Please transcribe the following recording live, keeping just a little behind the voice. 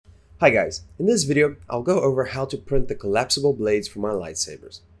Hi guys, in this video I'll go over how to print the collapsible blades for my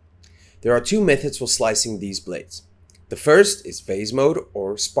lightsabers. There are two methods for slicing these blades. The first is vase mode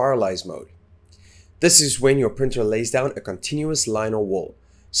or spiralized mode. This is when your printer lays down a continuous line or wall,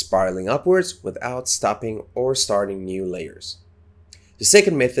 spiraling upwards without stopping or starting new layers. The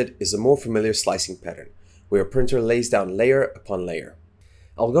second method is a more familiar slicing pattern, where your printer lays down layer upon layer.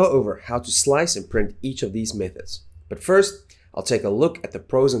 I'll go over how to slice and print each of these methods, but first I'll take a look at the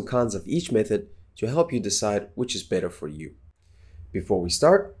pros and cons of each method to help you decide which is better for you. Before we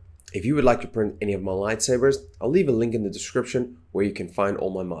start, if you would like to print any of my lightsabers, I'll leave a link in the description where you can find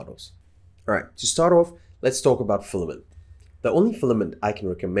all my models. Alright, to start off, let's talk about filament. The only filament I can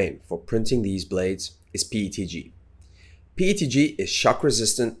recommend for printing these blades is PETG. PETG is shock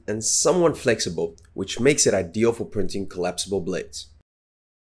resistant and somewhat flexible, which makes it ideal for printing collapsible blades.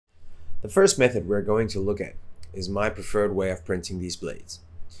 The first method we're going to look at is my preferred way of printing these blades,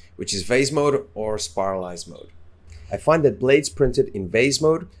 which is vase mode or spiralized mode. I find that blades printed in vase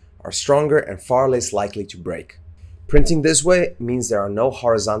mode are stronger and far less likely to break. Printing this way means there are no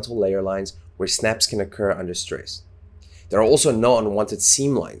horizontal layer lines where snaps can occur under stress. There are also no unwanted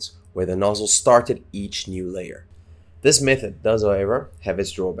seam lines where the nozzle started each new layer. This method does, however, have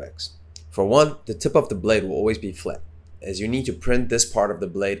its drawbacks. For one, the tip of the blade will always be flat, as you need to print this part of the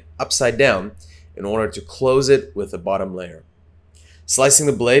blade upside down in order to close it with the bottom layer. Slicing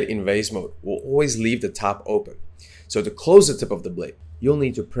the blade in vase mode will always leave the top open, so to close the tip of the blade, you'll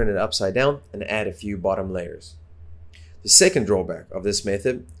need to print it upside down and add a few bottom layers. The second drawback of this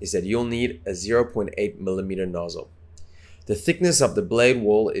method is that you'll need a 0.8mm nozzle. The thickness of the blade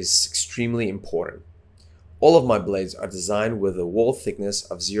wall is extremely important. All of my blades are designed with a wall thickness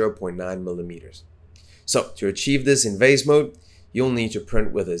of 0.9mm. So to achieve this in vase mode, you'll need to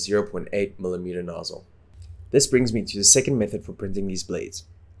print with a 0.8mm nozzle. This brings me to the second method for printing these blades.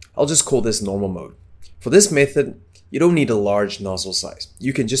 I'll just call this normal mode. For this method, you don't need a large nozzle size.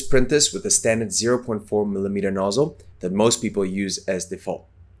 You can just print this with a standard 0.4mm nozzle that most people use as default.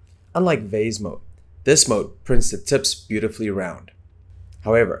 Unlike vase mode, this mode prints the tips beautifully round.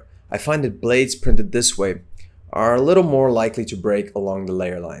 However, I find that blades printed this way are a little more likely to break along the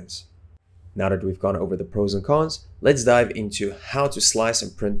layer lines. Now that we've gone over the pros and cons, let's dive into how to slice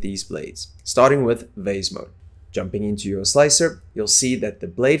and print these blades, starting with vase mode. Jumping into your slicer, you'll see that the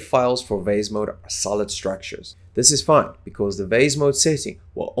blade files for vase mode are solid structures. This is fine because the vase mode setting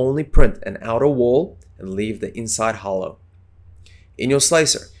will only print an outer wall and leave the inside hollow. In your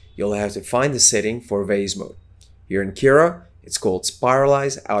slicer, you'll have to find the setting for vase mode. Here in Kira, it's called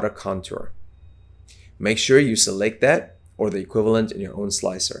Spiralize Outer Contour. Make sure you select that or the equivalent in your own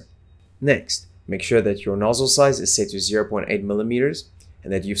slicer. Next, make sure that your nozzle size is set to 0.8mm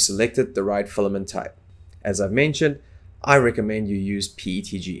and that you've selected the right filament type. As I've mentioned, I recommend you use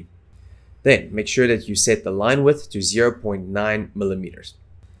PETG. Then, make sure that you set the line width to 0.9mm.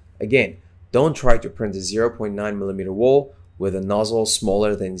 Again, don't try to print a 0.9mm wall with a nozzle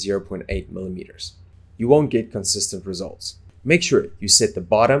smaller than 0.8mm. You won't get consistent results. Make sure you set the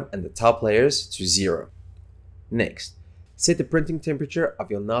bottom and the top layers to 0. Next, set the printing temperature of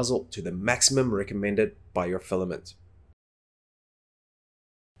your nozzle to the maximum recommended by your filament.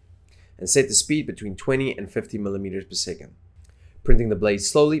 And set the speed between 20 and 50 millimeters per second. Printing the blade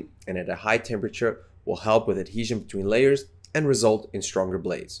slowly and at a high temperature will help with adhesion between layers and result in stronger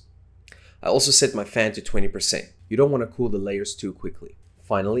blades. I also set my fan to 20%. You don't want to cool the layers too quickly.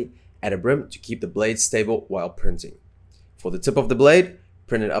 Finally, add a brim to keep the blade stable while printing. For the tip of the blade,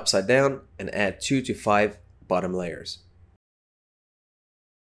 print it upside down and add 2 to 5 bottom layers.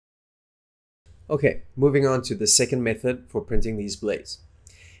 Okay, moving on to the second method for printing these blades.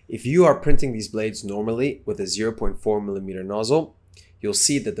 If you are printing these blades normally with a 0.4mm nozzle, you'll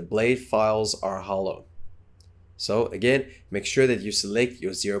see that the blade files are hollow. So again, make sure that you select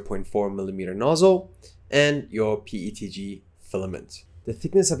your 0.4mm nozzle and your PETG filament. The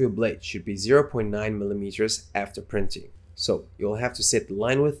thickness of your blade should be 0.9mm after printing. So you'll have to set the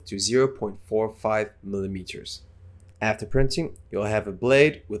line width to 0.45mm. After printing, you'll have a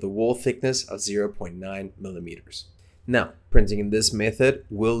blade with a wall thickness of 0.9mm. Now, printing in this method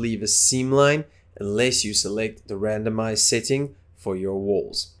will leave a seam line unless you select the randomized setting for your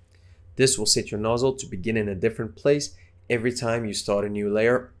walls. This will set your nozzle to begin in a different place every time you start a new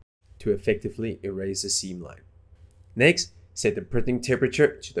layer to effectively erase the seam line. Next, set the printing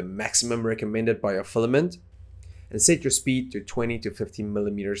temperature to the maximum recommended by your filament and set your speed to 20 to 15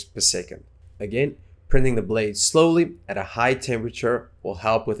 millimeters per second. Again, printing the blade slowly at a high temperature will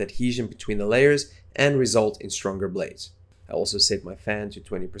help with adhesion between the layers and result in stronger blades. I also set my fan to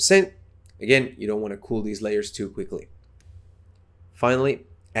 20%. Again, you don't want to cool these layers too quickly. Finally,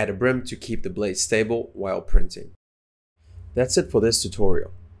 Add a brim to keep the blade stable while printing. That's it for this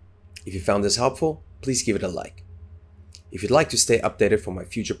tutorial. If you found this helpful, please give it a like. If you'd like to stay updated for my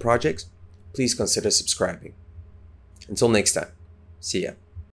future projects, please consider subscribing. Until next time, see ya.